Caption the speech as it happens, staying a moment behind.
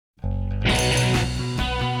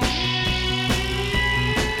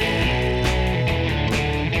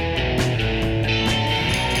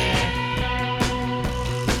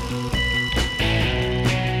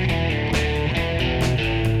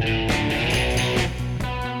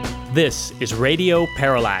This is Radio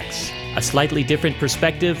Parallax, a slightly different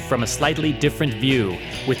perspective from a slightly different view,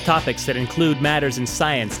 with topics that include matters in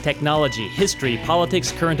science, technology, history,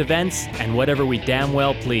 politics, current events, and whatever we damn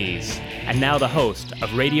well please. And now the host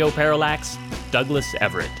of Radio Parallax, Douglas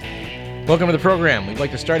Everett. Welcome to the program. We'd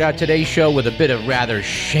like to start out today's show with a bit of rather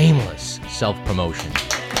shameless self-promotion.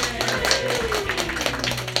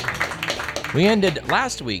 We ended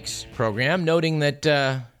last week's program noting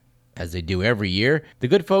that, as they do every year, the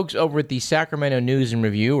good folks over at the Sacramento News and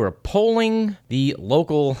Review are polling the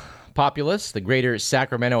local populace, the greater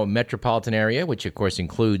Sacramento metropolitan area, which of course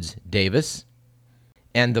includes Davis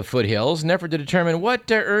and the foothills, in an effort to determine what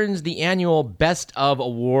earns the annual Best of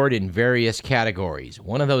Award in various categories.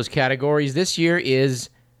 One of those categories this year is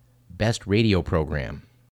Best Radio Program,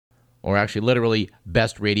 or actually literally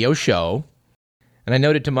Best Radio Show. And I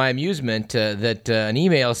noted to my amusement that an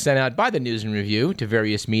email sent out by the News and Review to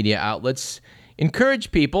various media outlets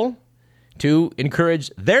encouraged people to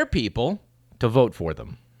encourage their people to vote for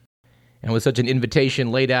them. And with such an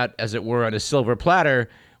invitation laid out, as it were, on a silver platter,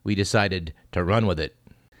 we decided to run with it.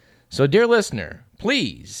 So, dear listener,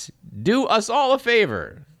 please do us all a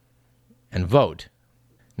favor and vote.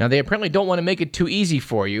 Now, they apparently don't want to make it too easy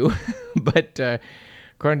for you, but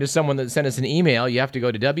according to someone that sent us an email, you have to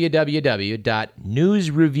go to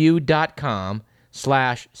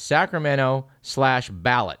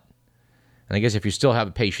www.newsreview.com/Sacramento/ballot. And I guess if you still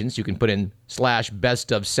have patience, you can put in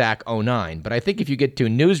 /bestofsac09. But I think if you get to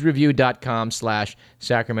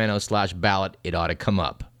newsreview.com/Sacramento/ballot, it ought to come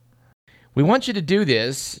up. We want you to do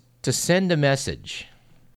this to send a message.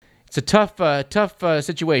 It's a tough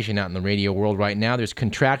situation out in the radio world right now. There's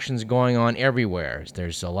contractions going on everywhere.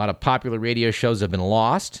 There's a lot of popular radio shows that have been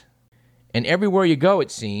lost. And everywhere you go, it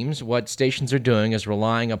seems, what stations are doing is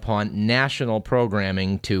relying upon national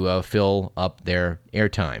programming to fill up their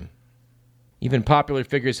airtime. Even popular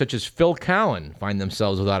figures such as Phil Cowan find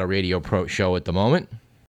themselves without a radio show at the moment.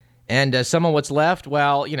 And some of what's left,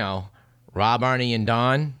 well, you know, Rob, Arnie, and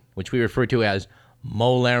Don, which we refer to as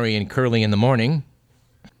Mo, Larry, and Curly in the morning.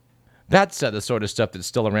 That's the sort of stuff that's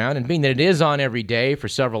still around. And being that it is on every day for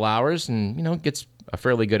several hours and, you know, gets a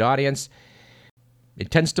fairly good audience,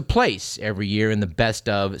 it tends to place every year in the Best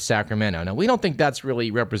of Sacramento. Now, we don't think that's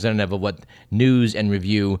really representative of what News and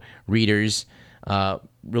Review readers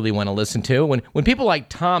really want to listen to. When people like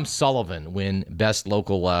Tom Sullivan win Best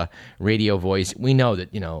Local Radio Voice, we know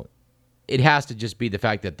that, you know, it has to just be the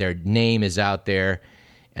fact that their name is out there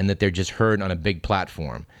and that they're just heard on a big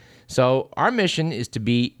platform. So our mission is to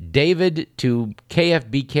be David to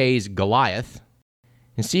KFBK's Goliath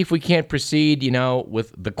and see if we can't proceed, you know,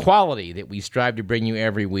 with the quality that we strive to bring you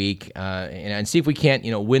every week and see if we can't,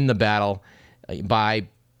 you know, win the battle by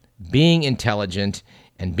being intelligent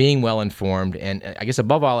and being well-informed and, I guess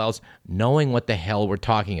above all else, knowing what the hell we're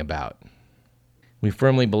talking about. We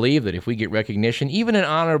firmly believe that if we get recognition, even an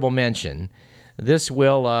honorable mention, this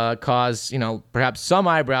will cause, you know, perhaps some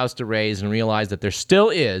eyebrows to raise and realize that there still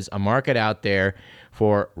is a market out there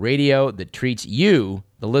for radio that treats you,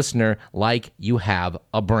 the listener, like you have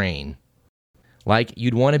a brain. Like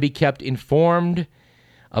you'd want to be kept informed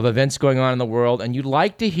of events going on in the world, and you'd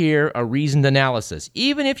like to hear a reasoned analysis,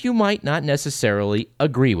 even if you might not necessarily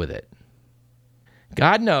agree with it.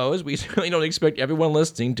 God knows, we certainly don't expect everyone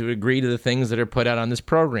listening to agree to the things that are put out on this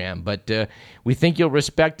program, but we think you'll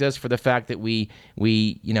respect us for the fact that we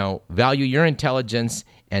you know, value your intelligence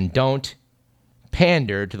and don't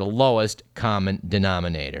pander to the lowest common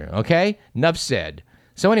denominator. Okay? Enough said.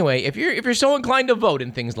 So anyway, if you're so inclined to vote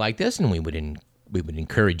in things like this, and we would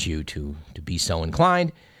encourage you to be so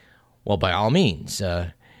inclined, well, by all means,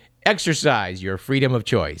 exercise your freedom of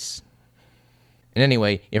choice. And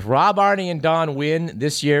anyway, if Rob, Arnie, and Don win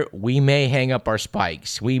this year, we may hang up our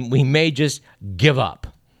spikes. We may just give up.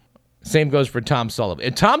 Same goes for Tom Sullivan.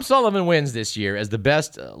 If Tom Sullivan wins this year as the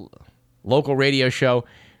best local radio show,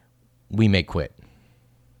 we may quit.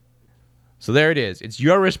 So there it is. It's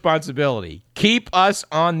your responsibility. Keep us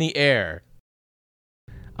on the air.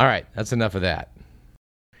 All right, that's enough of that.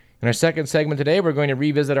 In our second segment today, we're going to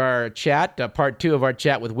revisit our chat, part 2 of our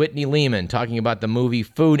chat with Whitney Lehman, talking about the movie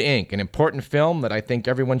Food, Inc., an important film that I think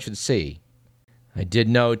everyone should see. I did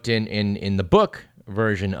note in the book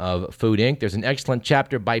version of Food, Inc., there's an excellent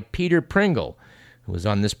chapter by Peter Pringle, who was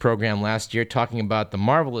on this program last year, talking about the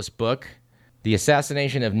marvelous book, The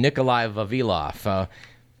Assassination of Nikolai Vavilov.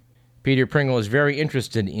 Peter Pringle is very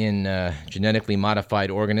interested in genetically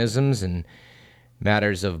modified organisms and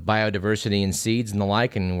matters of biodiversity in seeds and the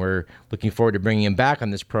like, and we're looking forward to bringing him back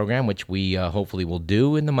on this program, which we hopefully will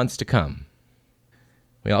do in the months to come.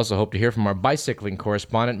 We also hope to hear from our bicycling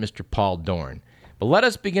correspondent, Mr. Paul Dorn. But let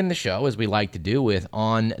us begin the show, as we like to do, with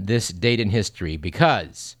On This Date in History,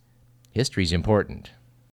 because history's important.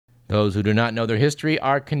 Those who do not know their history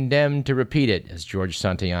are condemned to repeat it, as George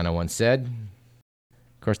Santayana once said.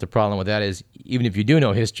 Of course, the problem with that is, even if you do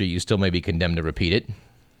know history, you still may be condemned to repeat it.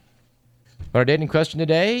 But our date in question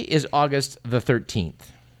today is August the 13th.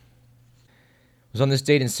 It was on this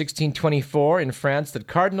date in 1624 in France that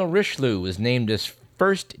Cardinal Richelieu was named as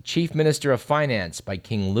first Chief Minister of Finance by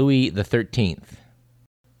King Louis XIII.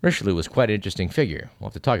 Richelieu was quite an interesting figure. We'll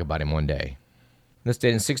have to talk about him one day. On this date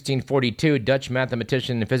in 1642, Dutch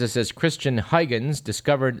mathematician and physicist Christian Huygens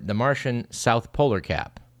discovered the Martian South Polar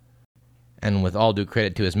Cap. And with all due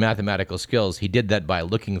credit to his mathematical skills, he did that by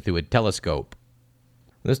looking through a telescope.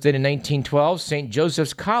 On this date in 1912, St.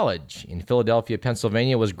 Joseph's College in Philadelphia,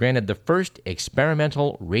 Pennsylvania, was granted the first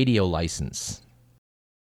experimental radio license.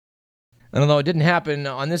 And although it didn't happen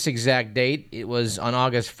on this exact date, it was on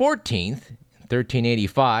August 14th,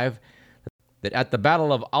 1385, that at the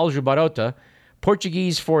Battle of Aljubarrota,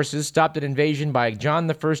 Portuguese forces stopped an invasion by John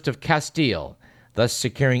I of Castile, thus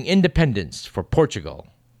securing independence for Portugal.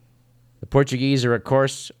 The Portuguese are, of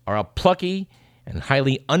course, a plucky and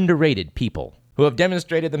highly underrated people who have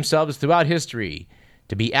demonstrated themselves throughout history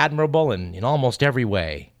to be admirable in almost every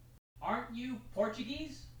way. Aren't you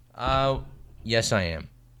Portuguese? Yes, I am.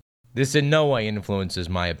 This in no way influences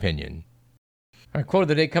my opinion. Our quote of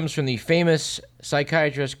the day comes from the famous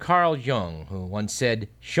psychiatrist Carl Jung, who once said,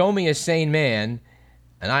 "Show me a sane man,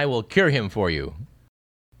 and I will cure him for you."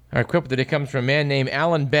 Our quote of the day comes from a man named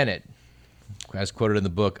Alan Bennett, as quoted in the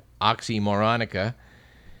book Oxymoronica,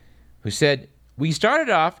 who said, "We started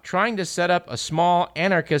off trying to set up a small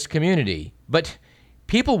anarchist community, but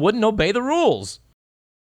people wouldn't obey the rules."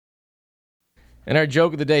 And our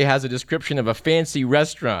joke of the day has a description of a fancy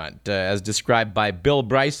restaurant, as described by Bill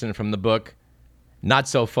Bryson from the book Not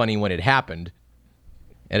So Funny When It Happened,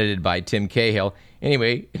 edited by Tim Cahill.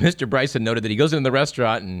 Anyway, Mr. Bryson noted that he goes into the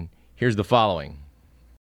restaurant, and here's the following.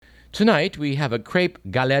 "Tonight, we have a crepe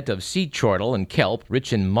galette of sea chortle and kelp,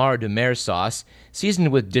 rich in mar de mer sauce,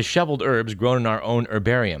 seasoned with disheveled herbs grown in our own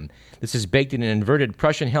herbarium. This is baked in an inverted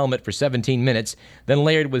Prussian helmet for 17 minutes, then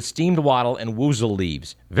layered with steamed wattle and woozle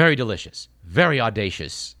leaves. Very delicious. Very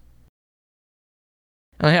audacious."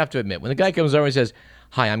 And I have to admit, when the guy comes over and says,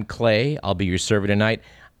 "Hi, I'm Clay. I'll be your server tonight,"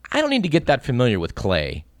 I don't need to get that familiar with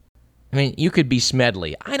Clay. I mean, you could be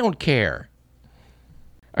Smedley. I don't care.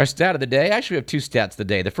 Our stat of the day, actually we have two stats of the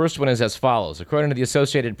day. The first one is as follows. According to the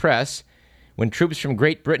Associated Press, when troops from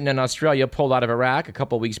Great Britain and Australia pulled out of Iraq a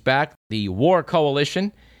couple weeks back, the war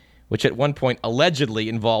coalition, which at one point allegedly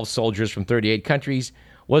involved soldiers from 38 countries,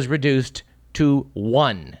 was reduced to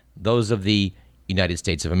 1, those of the United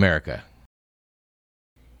States of America.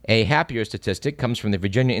 A happier statistic comes from the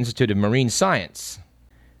Virginia Institute of Marine Science,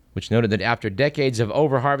 which noted that after decades of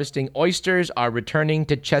overharvesting, oysters are returning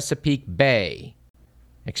to Chesapeake Bay.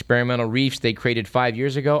 Experimental reefs they created 5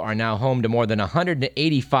 years ago are now home to more than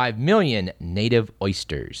 185 million native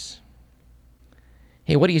oysters.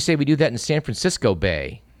 Hey, what do you say we do that in San Francisco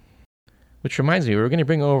Bay? Which reminds me, we're going to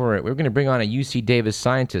bring on a UC Davis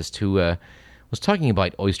scientist who was talking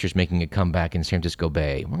about oysters making a comeback in San Francisco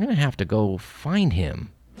Bay. We're going to have to go find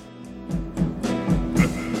him.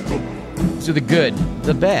 So the good,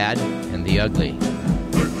 the bad, and the ugly.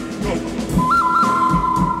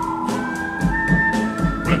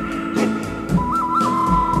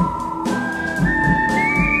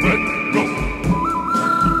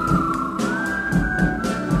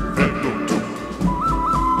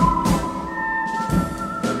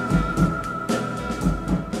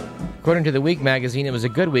 According to The Week magazine, it was a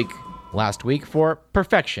good week last week for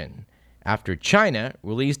perfection, after China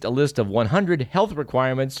released a list of 100 health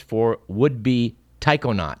requirements for would-be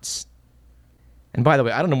taikonauts. And by the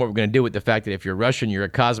way, I don't know what we're going to do with the fact that if you're Russian, you're a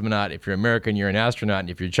cosmonaut, if you're American, you're an astronaut, and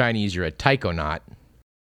if you're Chinese, you're a taikonaut.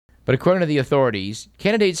 But according to the authorities,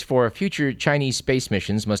 candidates for future Chinese space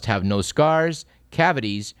missions must have no scars,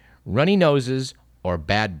 cavities, runny noses, or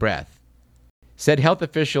bad breath. Said health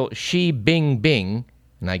official Xi Bingbing,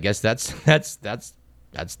 and I guess that's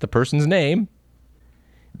the person's name.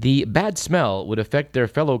 The bad smell would affect their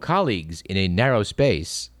fellow colleagues in a narrow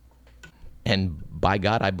space. And by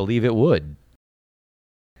God, I believe it would.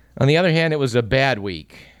 On the other hand, it was a bad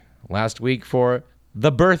week last week for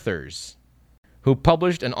the birthers, who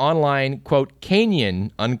published an online, quote,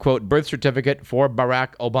 Kenyan, unquote, birth certificate for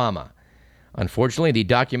Barack Obama. Unfortunately, the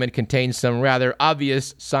document contains some rather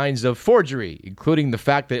obvious signs of forgery, including the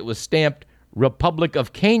fact that it was stamped Republic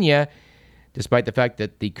of Kenya, despite the fact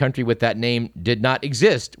that the country with that name did not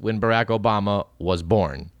exist when Barack Obama was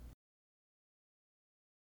born.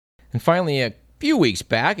 And finally, a few weeks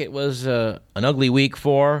back, it was an ugly week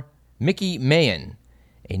for Mickey Mahan,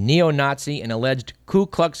 a neo-Nazi and alleged Ku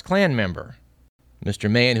Klux Klan member. Mr.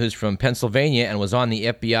 Mahan, who's from Pennsylvania and was on the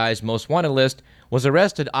FBI's most wanted list, was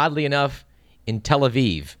arrested, oddly enough, in Tel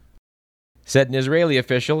Aviv. Said an Israeli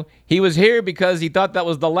official, he was here because he thought that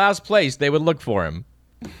was the last place they would look for him.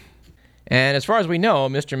 And as far as we know,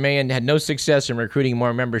 Mr. Mahan had no success in recruiting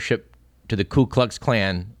more membership to the Ku Klux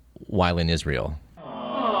Klan while in Israel.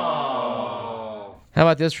 How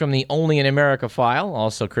about this from the Only in America file,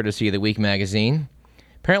 also courtesy of the Week magazine?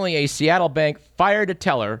 Apparently, a Seattle bank fired a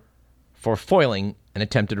teller for foiling an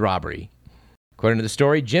attempted robbery. According to the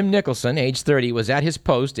story, Jim Nicholson, age 30, was at his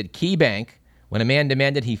post at Key Bank when a man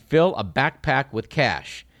demanded he fill a backpack with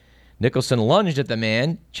cash. Nicholson lunged at the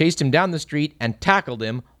man, chased him down the street, and tackled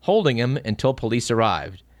him, holding him until police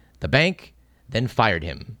arrived. The bank then fired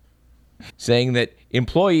him, saying that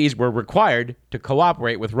employees were required to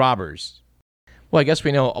cooperate with robbers. Well, I guess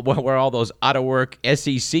we know where all those out-of-work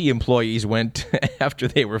SEC employees went after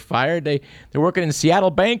they were fired. They're working in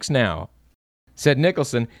Seattle banks now. Said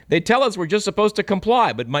Nicholson, they tell us we're just supposed to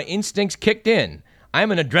comply, but my instincts kicked in.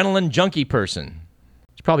 I'm an adrenaline junkie person.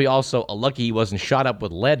 It's probably also a lucky he wasn't shot up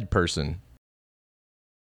with lead person.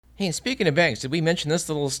 Hey, and speaking of banks, did we mention this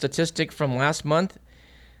little statistic from last month?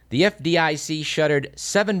 The FDIC shuttered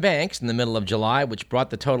 7 banks in the middle of July, which brought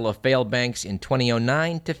the total of failed banks in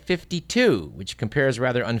 2009 to 52, which compares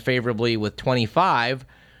rather unfavorably with 25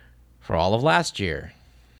 for all of last year.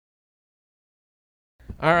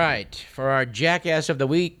 All right, for our Jackass of the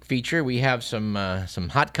Week feature, we have some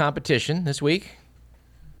hot competition this week,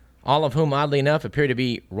 all of whom, oddly enough, appear to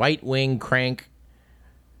be right-wing crank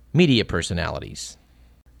media personalities.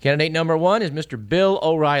 Candidate number 1 is Mr. Bill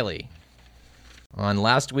O'Reilly. On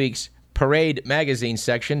last week's Parade magazine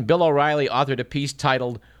section, Bill O'Reilly authored a piece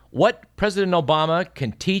titled, What President Obama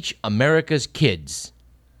Can Teach America's Kids.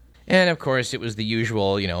 And, of course, it was the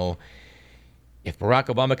usual, if Barack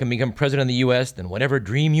Obama can become president of the U.S., then whatever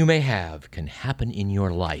dream you may have can happen in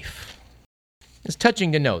your life. It's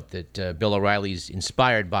touching to note that Bill O'Reilly's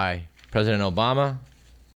inspired by President Obama,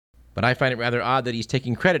 but I find it rather odd that he's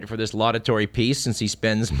taking credit for this laudatory piece since he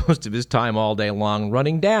spends most of his time all day long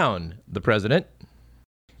running down the president.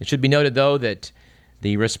 It should be noted, though, that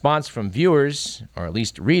the response from viewers, or at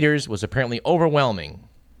least readers, was apparently overwhelming.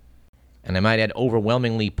 And I might add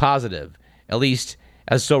overwhelmingly positive, at least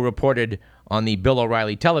as so reported on the Bill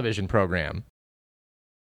O'Reilly television program.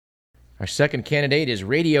 Our second candidate is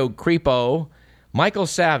radio creepo Michael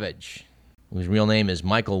Savage, whose real name is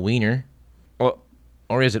Michael Weiner.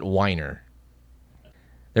 Or is it Weiner?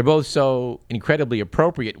 They're both so incredibly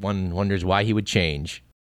appropriate, one wonders why he would change.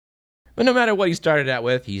 But no matter what he started out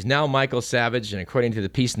with, he's now Michael Savage, and according to the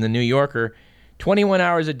piece in The New Yorker, 21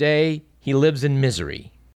 hours a day, he lives in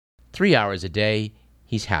misery. 3 hours a day,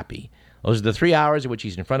 he's happy. Those are the 3 hours in which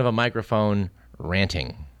he's in front of a microphone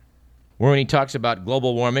ranting. When he talks about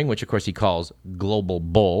global warming, which of course he calls global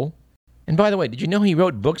bull. And by the way, did you know he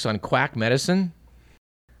wrote books on quack medicine?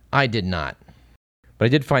 I did not. But I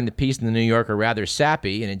did find the piece in The New Yorker rather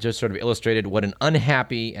sappy, and it just sort of illustrated what an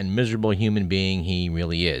unhappy and miserable human being he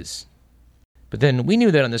really is. But then we knew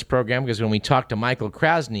that on this program because when we talked to Michael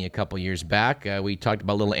Krasny a couple years back, we talked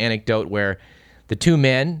about a little anecdote where the two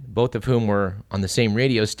men, both of whom were on the same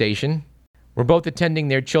radio station, were both attending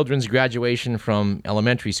their children's graduation from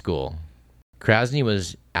elementary school. Krasny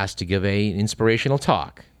was asked to give an inspirational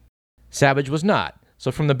talk. Savage was not. So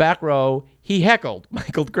from the back row, he heckled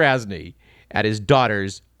Michael Krasny at his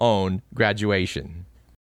daughter's own graduation.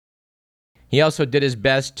 He also did his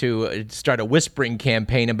best to start a whispering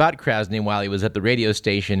campaign about Krasny while he was at the radio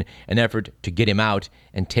station, an effort to get him out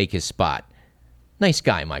and take his spot. Nice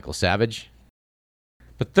guy, Michael Savage.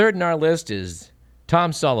 But third in our list is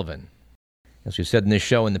Tom Sullivan. As we've said in this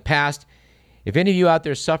show in the past, if any of you out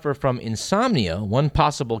there suffer from insomnia, one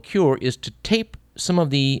possible cure is to tape some of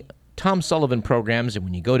the Tom Sullivan programs, and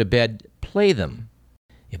when you go to bed, play them.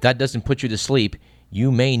 If that doesn't put you to sleep,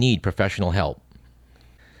 you may need professional help.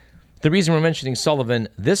 The reason we're mentioning Sullivan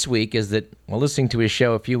this week is that while listening to his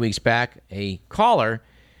show a few weeks back, a caller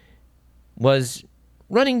was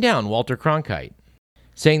running down Walter Cronkite,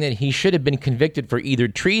 saying that he should have been convicted for either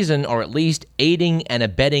treason or at least aiding and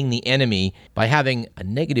abetting the enemy by having a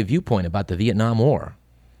negative viewpoint about the Vietnam War.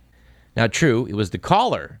 Now, true, it was the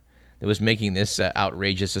caller that was making this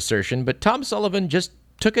outrageous assertion, but Tom Sullivan just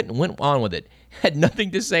took it and went on with it. Had nothing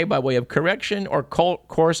to say by way of correction or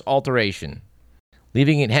course alteration,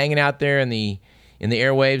 leaving it hanging out there in the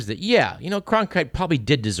airwaves that, Cronkite probably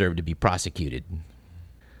did deserve to be prosecuted.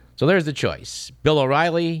 So there's the choice. Bill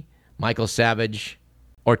O'Reilly, Michael Savage,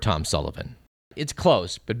 or Tom Sullivan. It's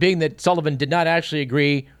close, but being that Sullivan did not actually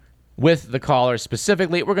agree with the caller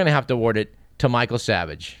specifically, we're going to have to award it to Michael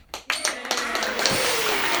Savage.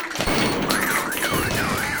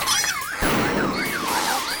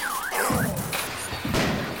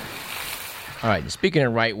 All right, speaking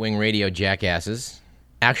of right-wing radio jackasses,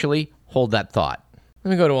 actually, hold that thought.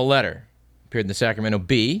 Let me go to a letter, appeared in the Sacramento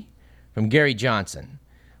Bee, from Gary Johnson,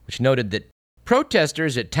 which noted that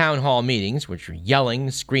protesters at town hall meetings, which were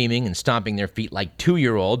yelling, screaming, and stomping their feet like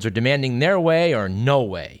 2-year-olds, are demanding their way or no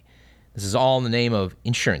way. This is all in the name of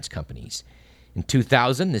insurance companies. In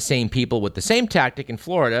 2000, the same people with the same tactic in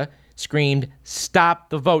Florida screamed,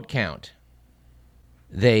 "Stop the vote count."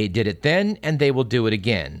 They did it then, and they will do it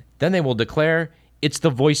again. Then they will declare, "It's the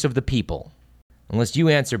voice of the people." Unless you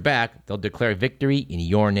answer back, they'll declare victory in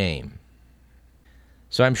your name.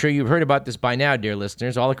 So I'm sure you've heard about this by now, dear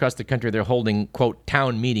listeners. All across the country, they're holding, quote,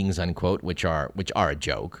 town meetings, unquote, which are a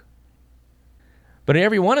joke. But in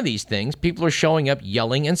every one of these things, people are showing up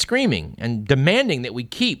yelling and screaming and demanding that we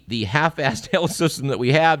keep the half-assed health system that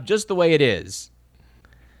we have just the way it is.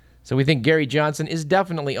 So we think Gary Johnson is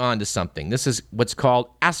definitely on to something. This is what's called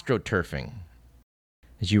astroturfing.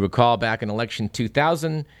 As you recall, back in election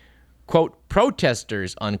 2000, quote,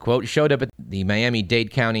 protesters, unquote, showed up at the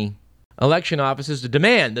Miami-Dade County election offices to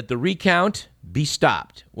demand that the recount be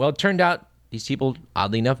stopped. Well, it turned out these people,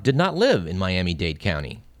 oddly enough, did not live in Miami-Dade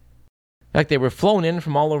County. In fact, they were flown in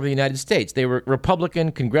from all over the United States. They were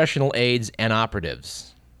Republican congressional aides and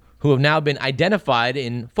operatives who have now been identified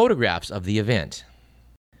in photographs of the event.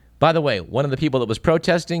 By the way, one of the people that was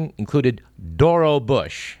protesting included Doro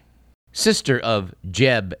Bush, sister of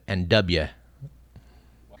Jeb and W.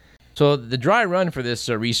 So the dry run for this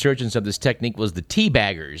resurgence of this technique was the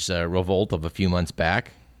Teabaggers revolt of a few months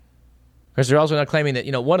back. Of course, they're also now claiming that,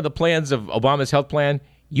 one of the plans of Obama's health plan,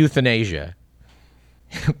 euthanasia,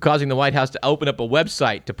 causing the White House to open up a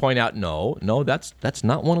website to point out, no, that's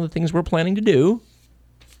not one of the things we're planning to do.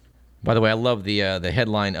 By the way, I love the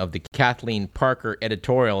headline of the Kathleen Parker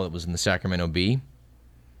editorial that was in the Sacramento Bee,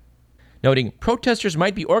 noting protesters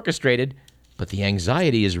might be orchestrated, but the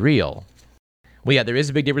anxiety is real. Well, yeah, there is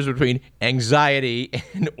a big difference between anxiety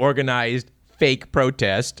and organized fake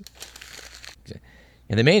protest.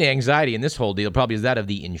 And the main anxiety in this whole deal probably is that of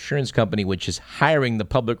the insurance company, which is hiring the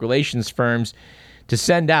public relations firms to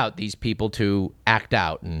send out these people to act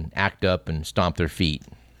out and act up and stomp their feet.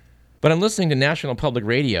 But I'm listening to National Public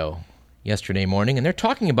Radio yesterday morning, and they're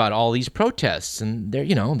talking about all these protests, and they're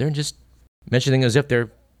just mentioning as if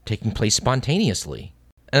they're taking place spontaneously.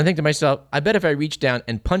 And I think to myself, I bet if I reach down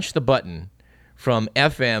and punch the button from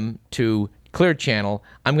FM to Clear Channel,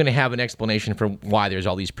 I'm going to have an explanation for why there's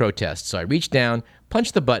all these protests. So I reach down,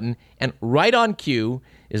 punch the button, and right on cue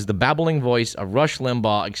is the babbling voice of Rush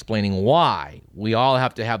Limbaugh explaining why we all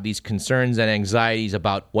have to have these concerns and anxieties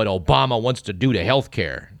about what Obama wants to do to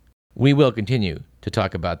healthcare. We will continue to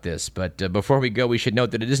talk about this, but before we go, we should note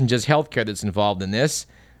that it isn't just healthcare that's involved in this.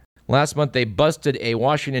 Last month, they busted a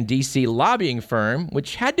Washington, D.C. lobbying firm,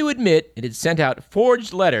 which had to admit it had sent out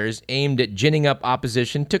forged letters aimed at ginning up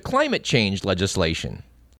opposition to climate change legislation.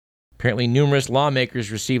 Apparently, numerous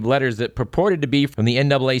lawmakers received letters that purported to be from the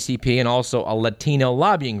NAACP and also a Latino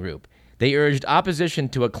lobbying group. They urged opposition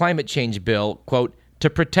to a climate change bill, quote, to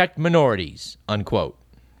protect minorities, unquote.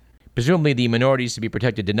 Presumably, the minorities to be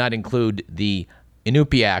protected did not include the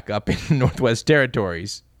Inupiaq up in the Northwest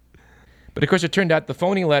Territories. But of course, it turned out the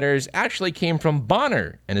phony letters actually came from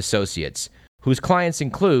Bonner and Associates, whose clients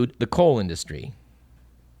include the coal industry.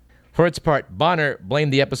 For its part, Bonner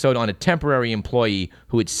blamed the episode on a temporary employee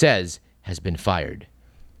who it says has been fired.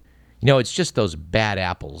 It's just those bad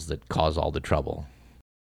apples that cause all the trouble.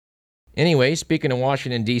 Anyway, speaking of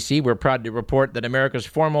Washington, D.C., we're proud to report that America's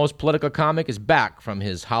foremost political comic is back from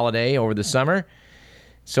his holiday over the summer.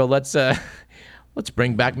 So let's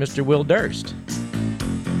bring back Mr. Will Durst.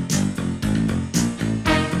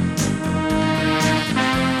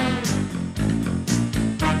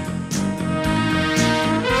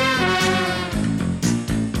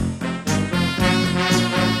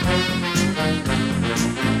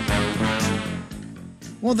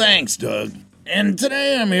 Well, thanks, Doug. And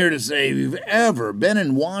today I'm here to say if you've ever been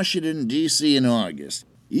in Washington, D.C. in August,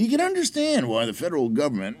 you can understand why the federal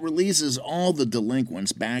government releases all the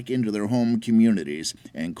delinquents back into their home communities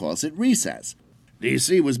and calls it recess.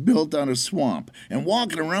 D.C. was built on a swamp, and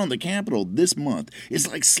walking around the Capitol this month is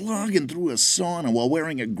like slogging through a sauna while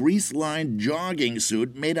wearing a grease-lined jogging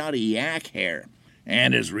suit made out of yak hair.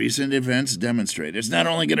 And as recent events demonstrate, it's not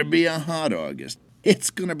only going to be a hot August,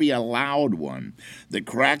 it's going to be a loud one. The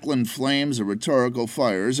crackling flames of rhetorical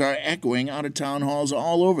fires are echoing out of town halls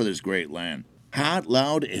all over this great land. Hot,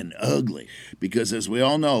 loud, and ugly. Because as we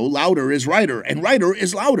all know, louder is righter, and righter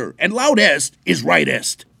is louder, and loudest is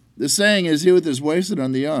rightest. The saying is youth is wasted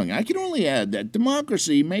on the young. I can only add that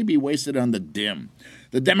democracy may be wasted on the dim.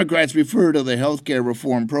 The Democrats refer to the healthcare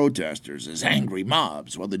reform protesters as angry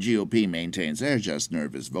mobs, while the GOP maintains they're just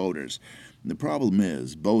nervous voters. The problem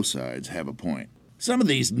is, both sides have a point. Some of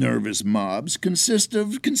these nervous mobs consist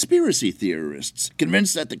of conspiracy theorists,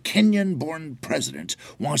 convinced that the Kenyan-born president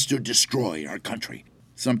wants to destroy our country,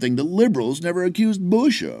 something the liberals never accused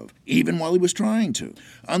Bush of, even while he was trying to.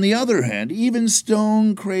 On the other hand, even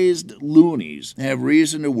stone-crazed loonies have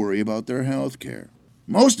reason to worry about their health care.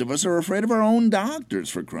 Most of us are afraid of our own doctors,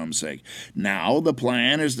 for crumb's sake. Now the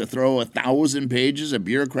plan is to throw 1,000 pages of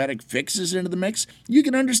bureaucratic fixes into the mix. You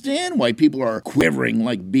can understand why people are quivering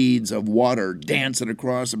like beads of water dancing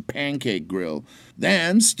across a pancake grill.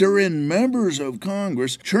 Then stir in members of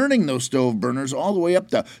Congress, churning those stove burners all the way up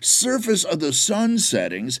the surface of the sun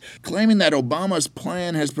settings, claiming that Obama's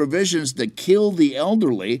plan has provisions to kill the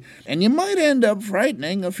elderly, and you might end up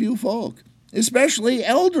frightening a few folk, especially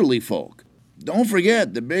elderly folk. Don't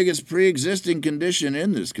forget, the biggest pre-existing condition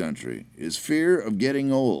in this country is fear of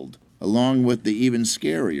getting old, along with the even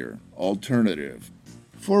scarier alternative.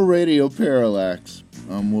 For Radio Parallax,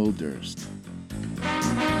 I'm Will Durst.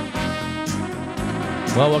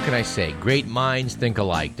 Well, what can I say? Great minds think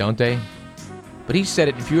alike, don't they? But he said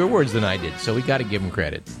it in fewer words than I did, so we got to give him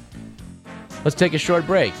credit. Let's take a short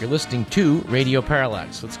break. You're listening to Radio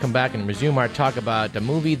Parallax. Let's come back and resume our talk about a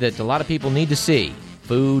movie that a lot of people need to see,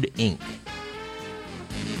 Food, Inc.